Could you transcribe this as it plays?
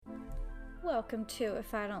Welcome to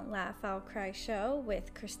If I Don't Laugh, I'll Cry show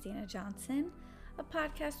with Christina Johnson, a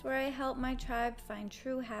podcast where I help my tribe find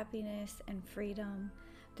true happiness and freedom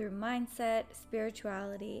through mindset,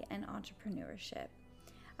 spirituality, and entrepreneurship.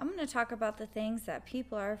 I'm going to talk about the things that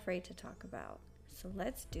people are afraid to talk about. So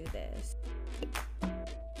let's do this.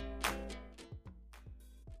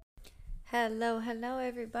 Hello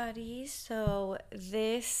everybody. So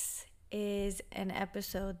this is an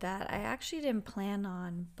episode that I actually didn't plan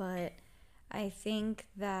on, but I think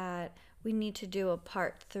that we need to do a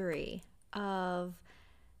part 3 of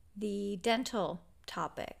the dental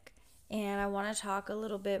topic. And I want to talk a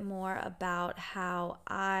little bit more about how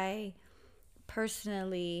I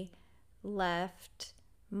personally left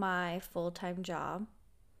my full-time job.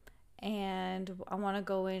 And I want to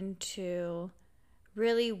go into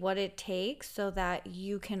really what it takes so that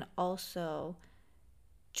you can also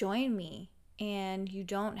join me and you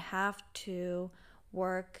don't have to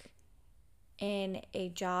work in a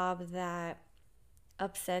job that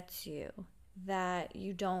upsets you, that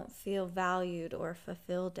you don't feel valued or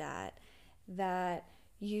fulfilled at, that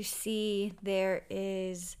you see there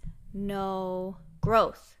is no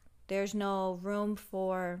growth, there's no room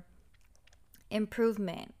for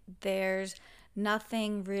improvement, there's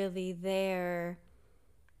nothing really there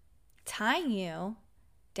tying you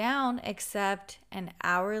down except an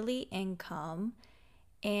hourly income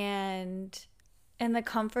and the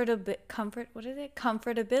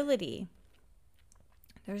comfortability.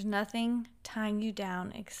 There's nothing tying you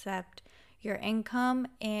down except your income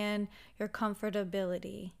and your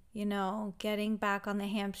comfortability. You know, getting back on the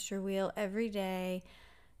hamster wheel every day,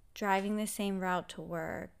 driving the same route to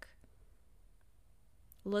work,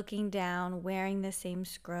 looking down, wearing the same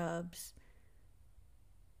scrubs,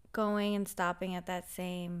 going and stopping at that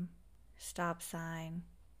same stop sign,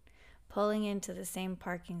 pulling into the same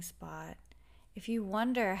parking spot. If you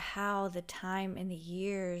wonder how the time and the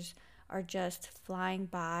years are just flying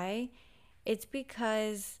by, it's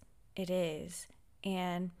because it is.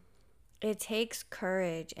 And it takes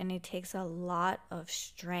courage and it takes a lot of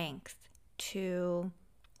strength to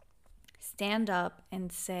stand up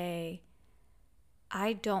and say,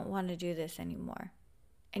 I don't want to do this anymore.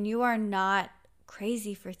 And you are not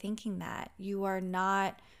crazy for thinking that. You are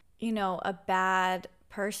not, a bad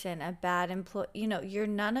person, a bad employee. You're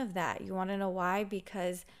none of that. You want to know why?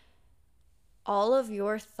 Because all of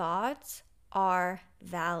your thoughts are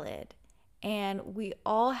valid. And we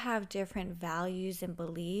all have different values and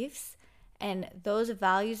beliefs. And those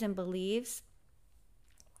values and beliefs,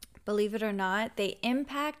 believe it or not, they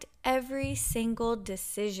impact every single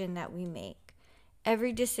decision that we make.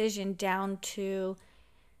 Every decision down to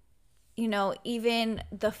even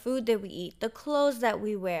the food that we eat, the clothes that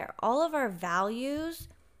we wear, all of our values,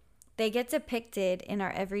 they get depicted in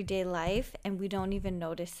our everyday life and we don't even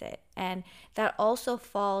notice it. And that also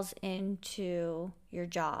falls into your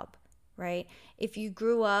job, right? If you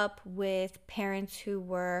grew up with parents who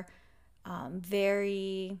were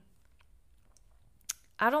very,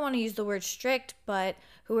 I don't want to use the word strict, but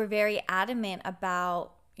who were very adamant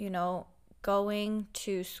about, going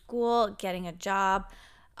to school, getting a job,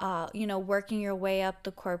 working your way up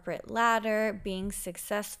the corporate ladder, being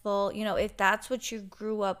successful. If that's what you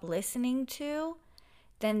grew up listening to,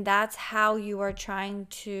 then that's how you are trying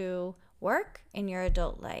to work in your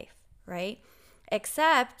adult life, right?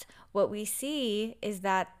 Except what we see is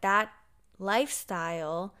that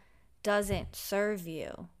lifestyle doesn't serve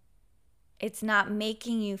you. It's not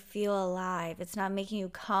making you feel alive. It's not making you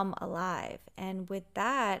come alive. And with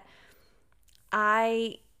that,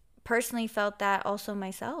 I personally felt that also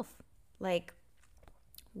myself. Like,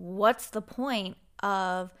 what's the point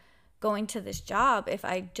of going to this job if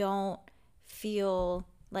I don't feel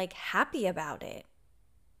like happy about it?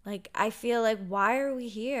 Like, I feel like, why are we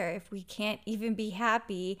here if we can't even be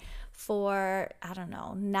happy for,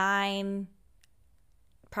 9,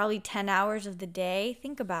 probably 10 hours of the day?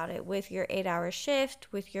 Think about it, with your 8-hour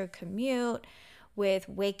shift, with your commute, with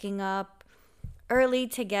waking up early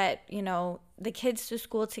to get, the kids to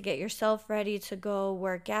school, to get yourself ready to go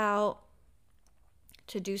work out,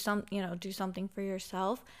 to do something for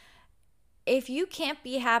yourself. If you can't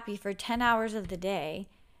be happy for 10 hours of the day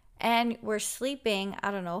and we're sleeping,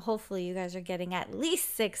 hopefully you guys are getting at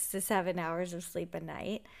least 6 to 7 hours of sleep a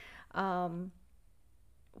night.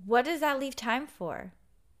 What does that leave time for?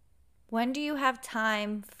 When do you have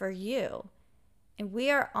time for you? And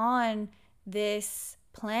we are on this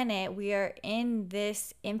planet, we are in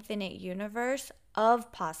this infinite universe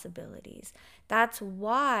of possibilities. That's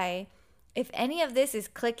why, if any of this is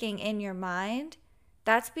clicking in your mind,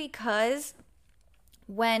 that's because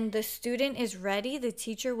when the student is ready, the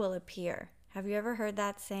teacher will appear. Have you ever heard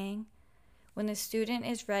that saying? When the student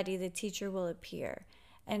is ready, the teacher will appear.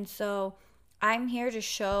 And so I'm here to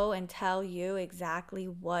show and tell you exactly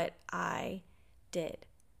what I did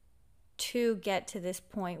to get to this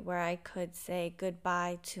point where I could say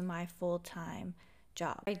goodbye to my full-time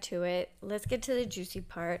job. Right to it. Let's get to the juicy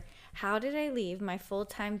part. How did I leave my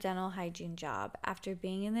full-time dental hygiene job after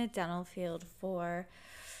being in the dental field for,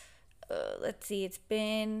 it's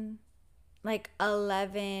been like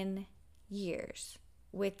 11 years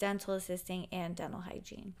with dental assisting and dental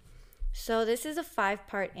hygiene. So this is a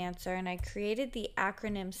 5-part answer, and I created the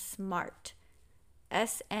acronym SMART.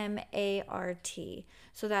 SMART,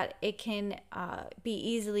 so that it can be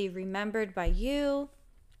easily remembered by you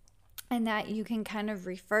and that you can kind of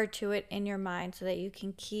refer to it in your mind so that you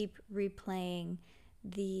can keep replaying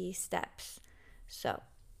the steps. So,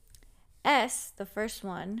 S, the first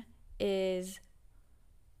one, is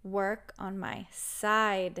work on my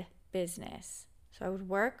side business. So I would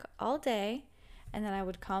work all day, and then I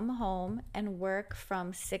would come home and work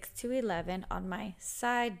from 6 to 11 on my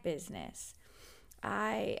side business.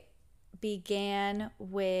 I began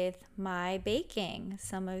with my baking.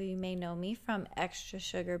 Some of you may know me from Extra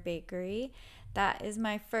Sugar Bakery. That is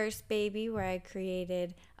my first baby where I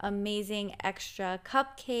created amazing extra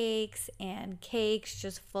cupcakes and cakes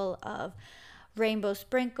just full of rainbow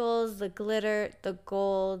sprinkles, the glitter, the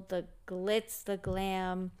gold, the glitz, the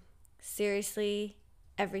glam, seriously,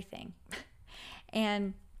 everything.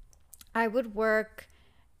 And I would work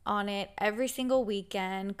on it every single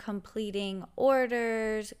weekend, completing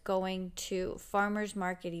orders, going to farmers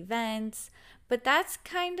market events. But that's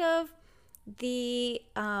kind of the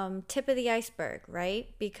tip of the iceberg, right?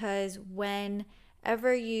 Because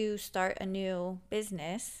whenever you start a new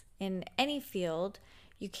business in any field,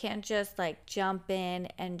 you can't just like jump in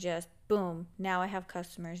and just boom, now I have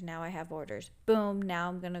customers, now I have orders. Boom, now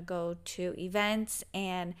I'm going to go to events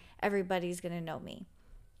and everybody's going to know me.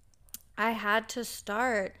 I had to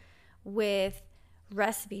start with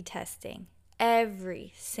recipe testing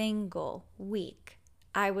every single week.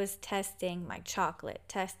 I was testing my chocolate,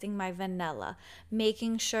 testing my vanilla,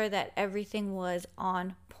 making sure that everything was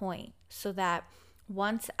on point so that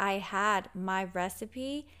once I had my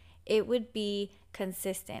recipe, it would be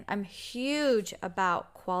consistent. I'm huge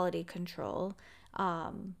about quality control.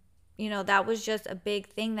 That was just a big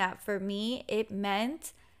thing that for me, it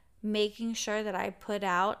meant making sure that I put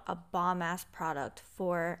out a bomb ass product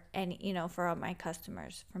for all my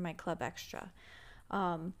customers, for my Club Extra.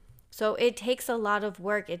 So it takes a lot of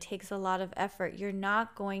work. It takes a lot of effort. You're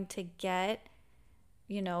not going to get,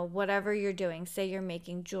 whatever you're doing. Say you're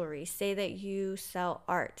making jewelry. Say that you sell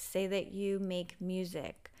art. Say that you make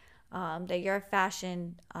music. That you're a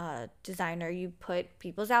fashion designer. You put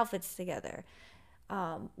people's outfits together.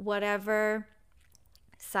 Whatever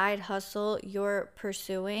side hustle you're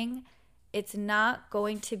pursuing, it's not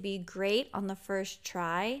going to be great on the first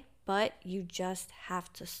try, but you just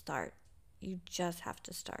have to start. You just have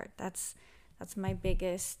to start. That's my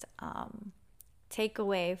biggest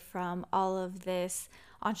takeaway from all of this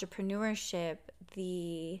entrepreneurship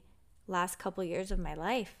the last couple years of my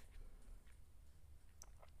life.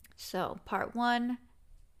 So part 1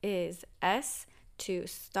 is S, to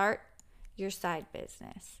start your side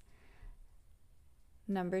business.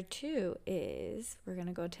 Number 2 is, we're going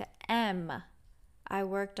to go to M. I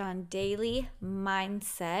worked on daily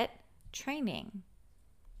mindset training.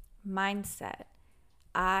 Mindset.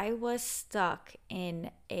 I was stuck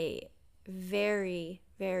in a very,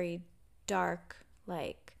 very dark,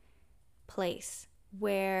 place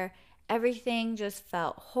where everything just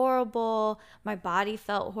felt horrible. My body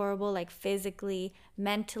felt horrible, physically,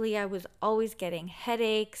 mentally. I was always getting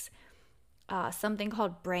headaches, something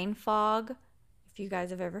called brain fog. If you guys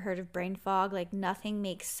have ever heard of brain fog, nothing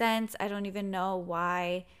makes sense. I don't even know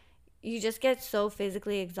why. You just get so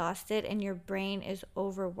physically exhausted and your brain is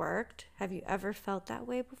overworked. Have you ever felt that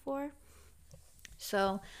way before?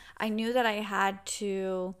 So I knew that I had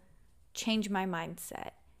to change my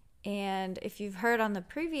mindset. And if you've heard on the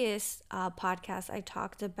previous podcast, I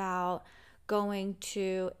talked about going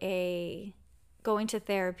to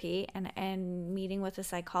therapy and meeting with a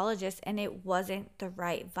psychologist, and it wasn't the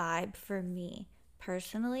right vibe for me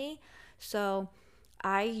personally. So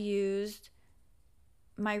I used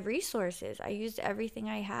my resources. I used everything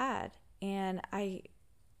I had, and I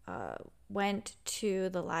went to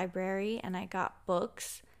the library and I got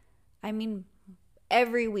books. I mean,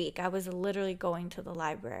 every week I was literally going to the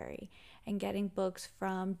library and getting books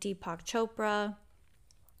from Deepak Chopra,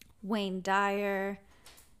 Wayne Dyer,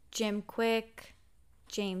 Jim Quick,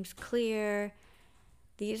 James Clear.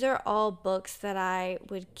 These are all books that I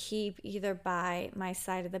would keep either by my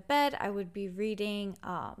side of the bed. I would be reading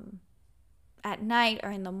at night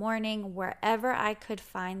or in the morning, wherever I could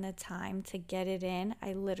find the time to get it in,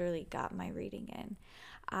 I literally got my reading in.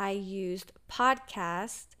 I used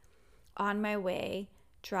podcasts on my way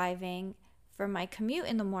driving for my commute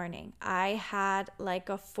in the morning. I had like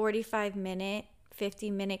a 45-minute,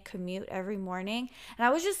 50-minute commute every morning, and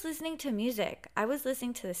I was just listening to music. I was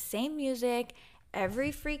listening to the same music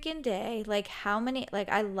every freaking day. Like,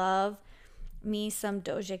 I love me some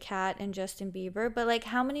Doja Cat and Justin Bieber, but like,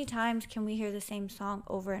 how many times can we hear the same song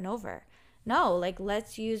over and over? No, like,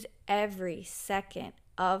 let's use every second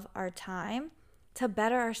of our time to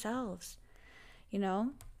better ourselves, you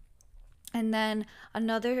know? And then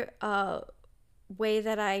another way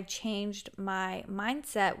that I changed my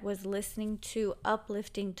mindset was listening to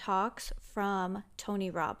uplifting talks from Tony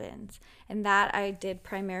Robbins. And that I did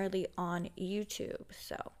primarily on YouTube.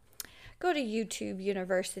 So go to YouTube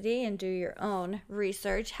University and do your own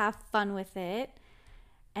research. Have fun with it.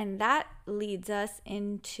 And that leads us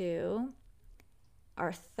into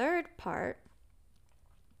our third part,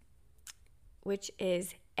 which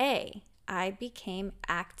is A, I became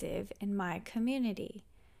active in my community.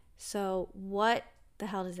 So what the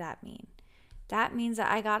hell does that mean? That means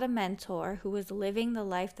that I got a mentor who was living the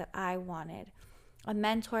life that I wanted. A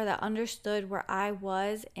mentor that understood where I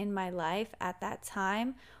was in my life at that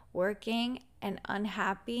time, working an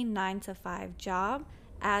unhappy 9-to-5 job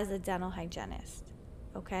as a dental hygienist.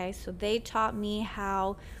 Okay, so they taught me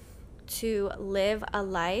how to live a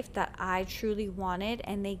life that I truly wanted,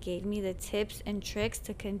 and they gave me the tips and tricks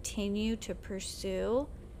to continue to pursue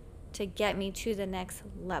to get me to the next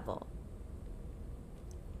level.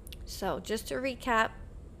 So just to recap,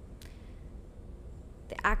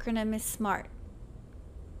 the acronym is SMART.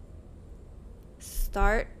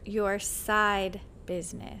 Start your side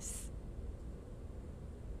business.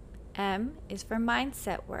 M is for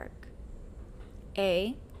mindset work.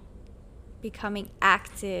 A, becoming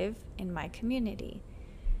active in my community.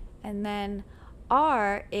 And then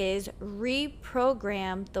R is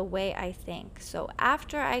reprogram the way I think. So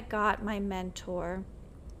after I got my mentor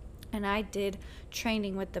and I did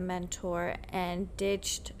training with the mentor and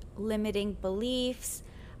ditched limiting beliefs,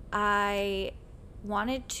 I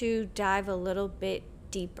wanted to dive a little bit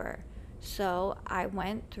deeper. So I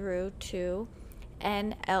went through to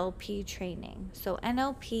NLP training. So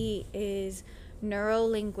NLP is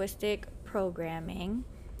neuro-linguistic programming.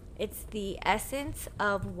 It's the essence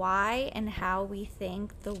of why and how we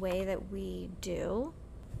think the way that we do.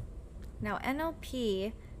 Now,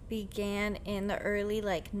 NLP began in the early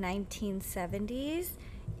 1970s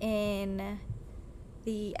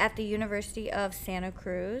at the University of Santa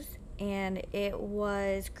Cruz, and it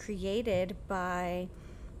was created by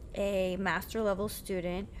a master level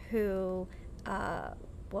student who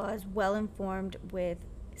was well informed with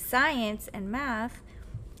science and math,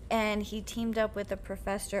 and he teamed up with a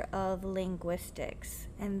professor of linguistics.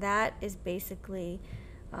 And that is basically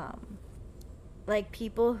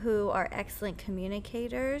people who are excellent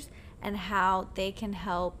communicators and how they can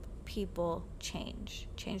help people change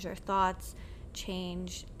their thoughts,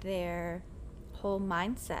 change their whole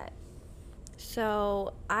mindset.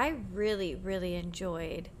 So I really, really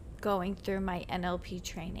enjoyed going through my NLP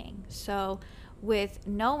training. So with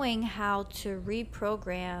knowing how to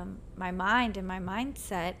reprogram my mind and my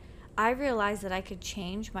mindset, I realized that I could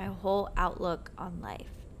change my whole outlook on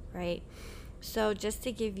life, right? So just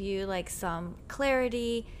to give you some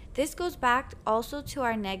clarity, this goes back also to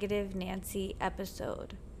our Negative Nancy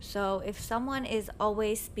episode. So if someone is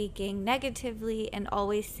always speaking negatively and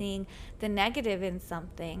always seeing the negative in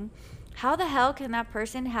something, how the hell can that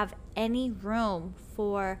person have any room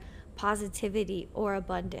for positivity or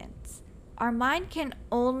abundance? Our mind can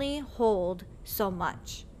only hold so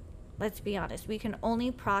much. Let's be honest. We can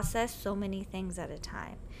only process so many things at a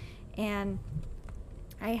time. And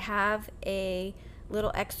I have a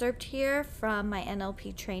little excerpt here from my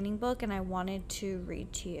NLP training book, and I wanted to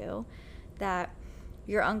read to you that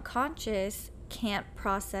your unconscious can't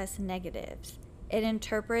process negatives. It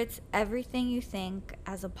interprets everything you think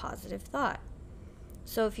as a positive thought.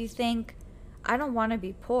 So if you think, I don't want to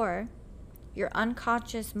be poor, your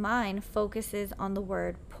unconscious mind focuses on the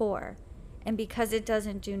word poor. And because it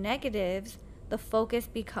doesn't do negatives, the focus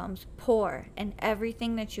becomes poor, and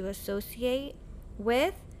everything that you associate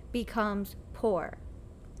with becomes poor.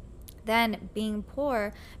 Then being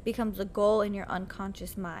poor becomes a goal in your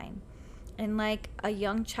unconscious mind. And like a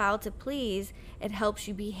young child to please, it helps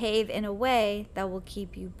you behave in a way that will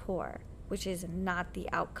keep you poor, which is not the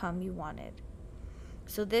outcome you wanted.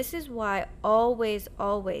 So this is why always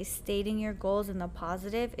stating your goals in the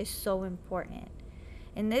positive is so important.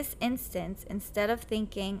 In this instance, instead of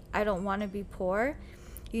thinking, I don't want to be poor,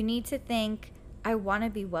 You need to think, I want to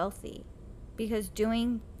be wealthy, because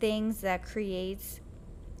doing things that creates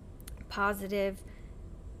positive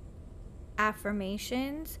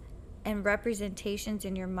affirmations and representations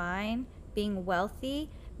in your mind, being wealthy,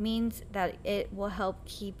 means that it will help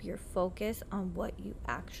keep your focus on what you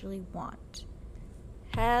actually want.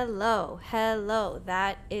 Hello,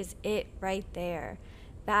 that is it right there.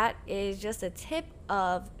 That is just a tip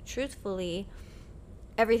of, truthfully,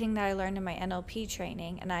 everything that I learned in my NLP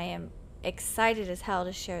training, and I am excited as hell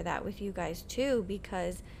to share that with you guys too,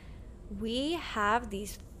 because we have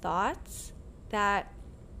these thoughts that,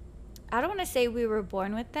 I don't want to say we were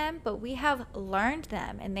born with them, but we have learned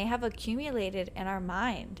them and they have accumulated in our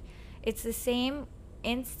mind. It's the same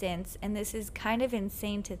instance, and this is kind of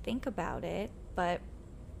insane to think about it, but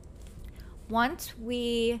once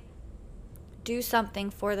we do something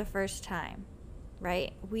for the first time,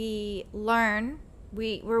 right? We learn,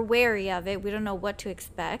 we're wary of it, we don't know what to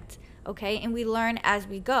expect, okay? And we learn as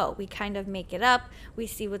we go. We kind of make it up, we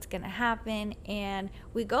see what's going to happen, and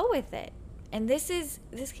we go with it. And this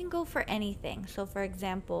can go for anything. So for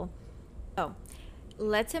example,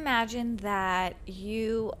 let's imagine that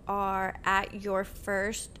you are at your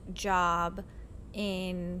first job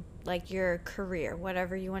in like your career,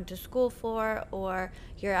 whatever you went to school for, or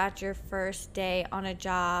you're at your first day on a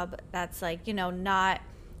job that's like, not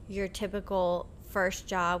your typical first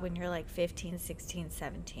job when you're like 15, 16,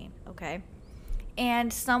 17, okay?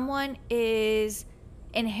 And someone is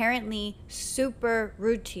inherently super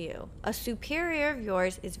rude to you. A superior of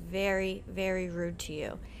yours is very, very rude to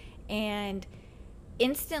you. And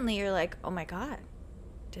instantly you're like, oh my God,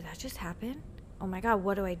 did that just happen? Oh my God,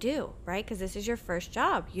 what do I do? Right? Because this is your first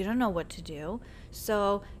job. You don't know what to do.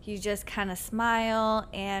 So you just kind of smile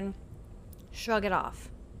and shrug it off,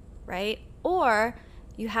 right? Or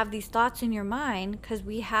you have these thoughts in your mind, because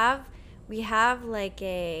we have like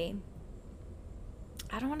I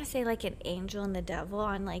don't want to say like an angel and the devil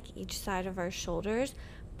on like each side of our shoulders,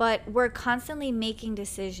 but we're constantly making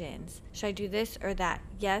decisions. Should I do this or that?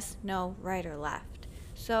 Yes, no, right or left.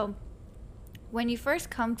 So when you first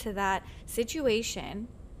come to that situation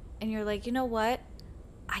and you're like, you know what?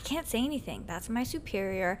 I can't say anything. That's my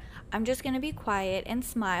superior. I'm just going to be quiet and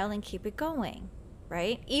smile and keep it going,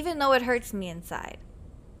 right? Even though it hurts me inside.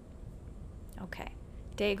 Okay.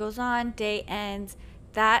 Day goes on, day ends.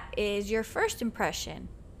 That is your first impression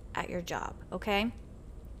at your job, okay?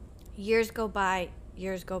 Years go by.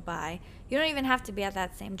 You don't even have to be at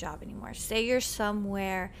that same job anymore. Say you're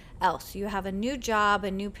somewhere else. You have a new job,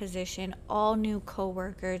 a new position, all new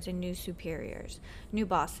coworkers and new superiors, new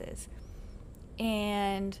bosses.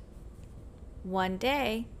 And one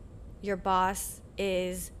day, your boss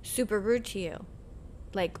is super rude to you.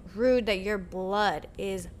 Like rude that your blood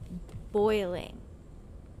is boiling,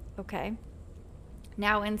 okay?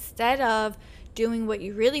 Now, instead of doing what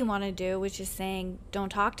you really want to do, which is saying, don't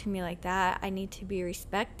talk to me like that, I need to be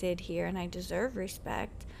respected here and I deserve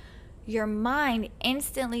respect, your mind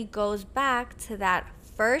instantly goes back to that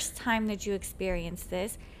first time that you experienced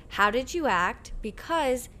this. How did you act?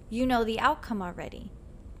 Because you know the outcome already.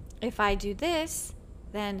 If I do this,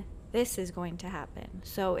 then this is going to happen.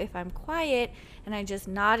 So if I'm quiet and I just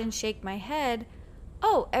nod and shake my head,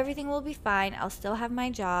 everything will be fine. I'll still have my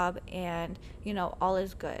job and, all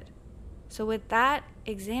is good. So with that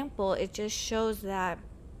example, it just shows that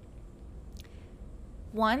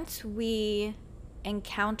once we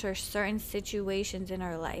encounter certain situations in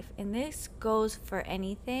our life, and this goes for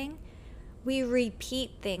anything, we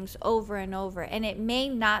repeat things over and over. And it may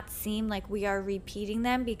not seem like we are repeating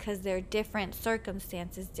them because they're different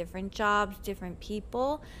circumstances, different jobs, different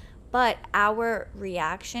people, but our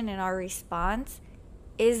reaction and our response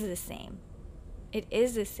is the same. It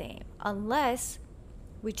is the same unless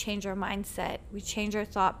we change our mindset, we change our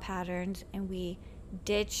thought patterns, and we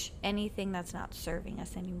ditch anything that's not serving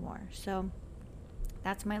us anymore. So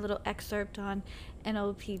that's my little excerpt on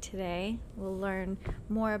NLP today. We'll learn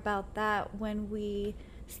more about that when we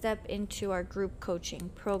step into our group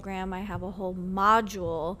coaching program. I have a whole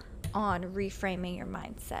module on reframing your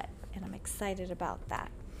mindset, and I'm excited about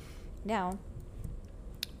that. Now,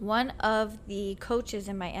 one of the coaches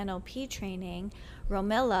in my NLP training,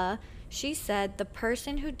 Romilla, she said the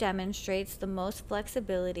person who demonstrates the most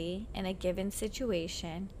flexibility in a given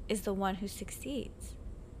situation is the one who succeeds.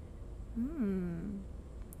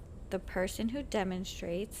 The person who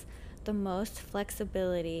demonstrates the most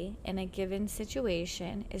flexibility in a given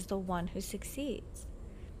situation is the one who succeeds.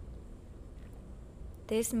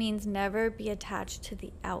 This means never be attached to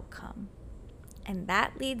the outcome. And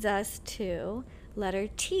that leads us to letter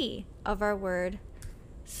T of our word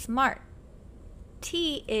SMART.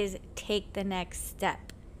 T is take the next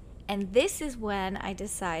step. And this is when I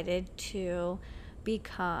decided to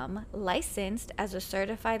become licensed as a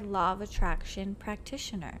certified law of attraction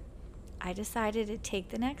practitioner. I decided to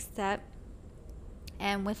take the next step,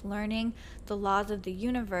 and with learning the laws of the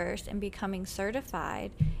universe and becoming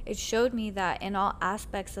certified, it showed me that in all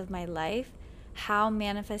aspects of my life, how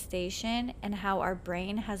manifestation and how our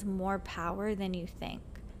brain has more power than you think.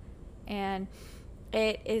 And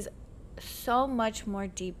it is so much more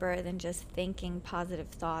deeper than just thinking positive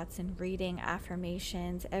thoughts and reading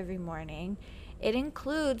affirmations every morning. It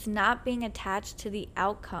includes not being attached to the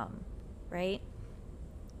outcome, right?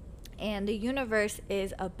 And the universe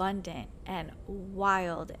is abundant and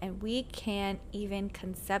wild, and we can't even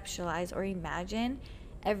conceptualize or imagine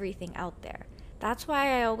everything out there. That's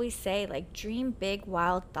why I always say, like, dream big,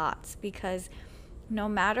 wild thoughts, because no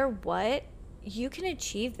matter what, you can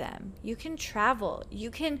achieve them. You can travel.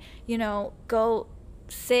 You can, go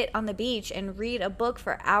sit on the beach and read a book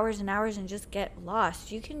for hours and hours and just get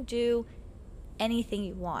lost. You can do anything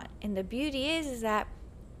you want. And the beauty is that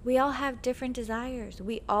we all have different desires.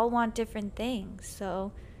 We all want different things.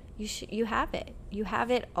 So you have it. You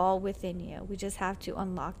have it all within you. We just have to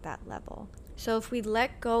unlock that level. So if we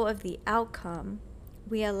let go of the outcome,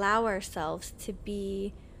 we allow ourselves to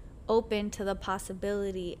be open to the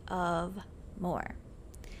possibility of more.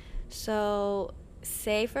 So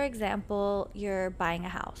say, for example, you're buying a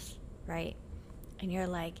house, right? And you're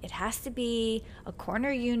like, it has to be a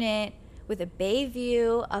corner unit with a bay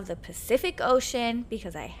view of the Pacific Ocean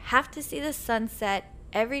because I have to see the sunset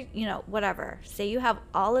whatever. Say you have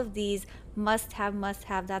all of these must have,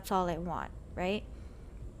 that's all I want, right?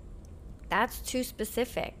 That's too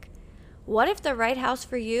specific. What if the right house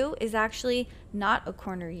for you is actually not a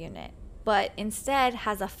corner unit, but instead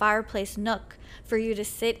has a fireplace nook for you to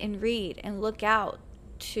sit and read and look out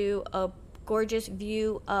to a gorgeous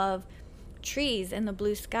view of trees in the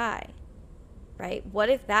blue sky, right? What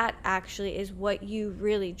if that actually is what you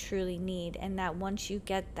really truly need, and that once you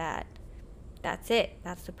get that, that's it.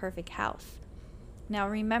 That's the perfect house. Now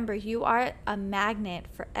remember, you are a magnet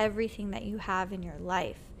for everything that you have in your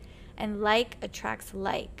life, and like attracts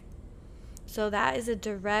like. So that is a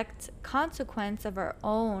direct consequence of our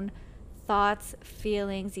own thoughts,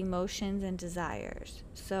 feelings, emotions, and desires.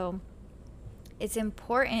 So it's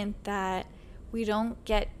important that we don't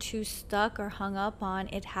get too stuck or hung up on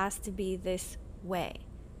it has to be this way.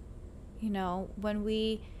 When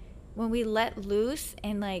we let loose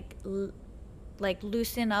and like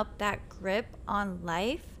loosen up that grip on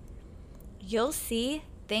life, you'll see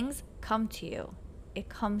things come to you. It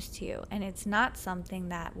comes to you, and it's not something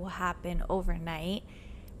that will happen overnight,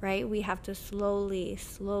 right? We have to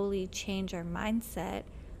slowly change our mindset,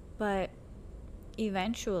 but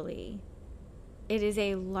eventually it is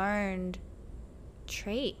a learned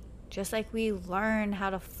trait. Just like we learn how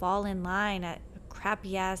to fall in line at a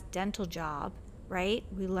crappy ass dental job, right?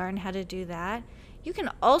 We learn how to do that. You can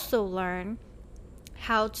also learn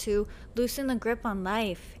how to loosen the grip on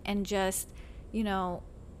life and just,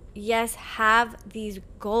 yes, have these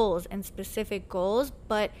goals and specific goals,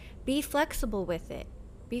 but be flexible with it.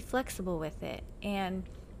 And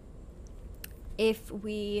if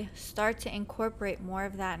we start to incorporate more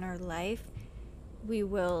of that in our life, we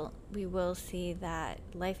will see that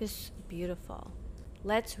life is beautiful.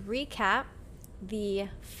 Let's recap the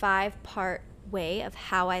 5-part way of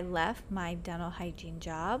how I left my dental hygiene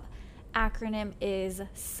job. Acronym is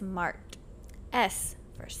SMART. S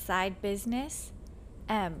for side business.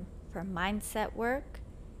 M for mindset work.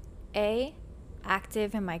 A,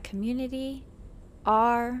 active in my community.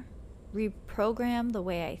 R, reprogram the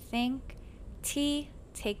way I think. T,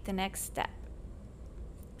 take the next step.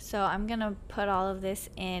 So I'm going to put all of this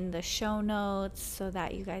in the show notes so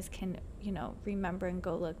that you guys can, remember and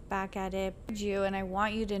go look back at it. And I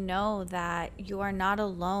want you to know that you are not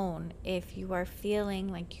alone if you are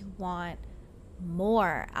feeling like you want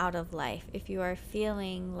more out of life. If you are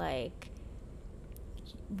feeling like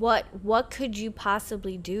what could you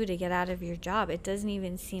possibly do to get out of your job? It doesn't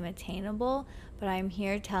even seem attainable, but I'm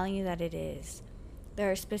here telling you that it is. There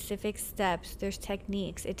are specific steps, there's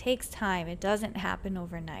techniques. It takes time. It doesn't happen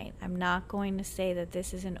overnight. I'm not going to say that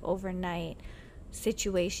this is an overnight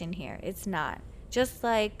situation here. It's not. Just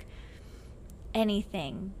like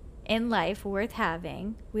anything in life worth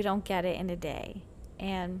having, we don't get it in a day.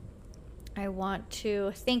 And I want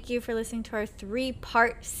to thank you for listening to our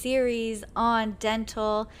 3-part series on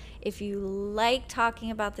dental. If you like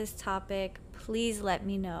talking about this topic, please let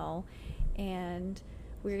me know. And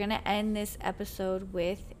we're going to end this episode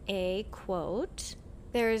with a quote.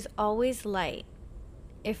 There is always light,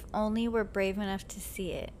 if only we're brave enough to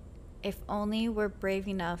see it. If only we're brave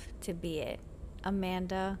enough to be it.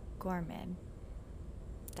 Amanda Gorman.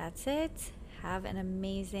 That's it. Have an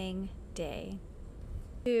amazing day.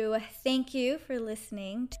 Thank you for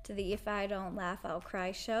listening to the If I Don't Laugh, I'll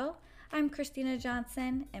Cry show. I'm Christina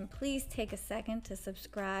Johnson, and please take a second to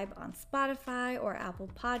subscribe on Spotify or Apple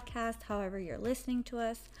Podcast, however you're listening to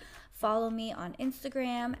us. Follow me on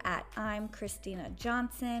Instagram at I'm Christina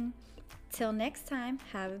Johnson. Till next time,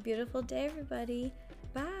 have a beautiful day, everybody.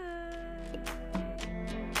 Bye.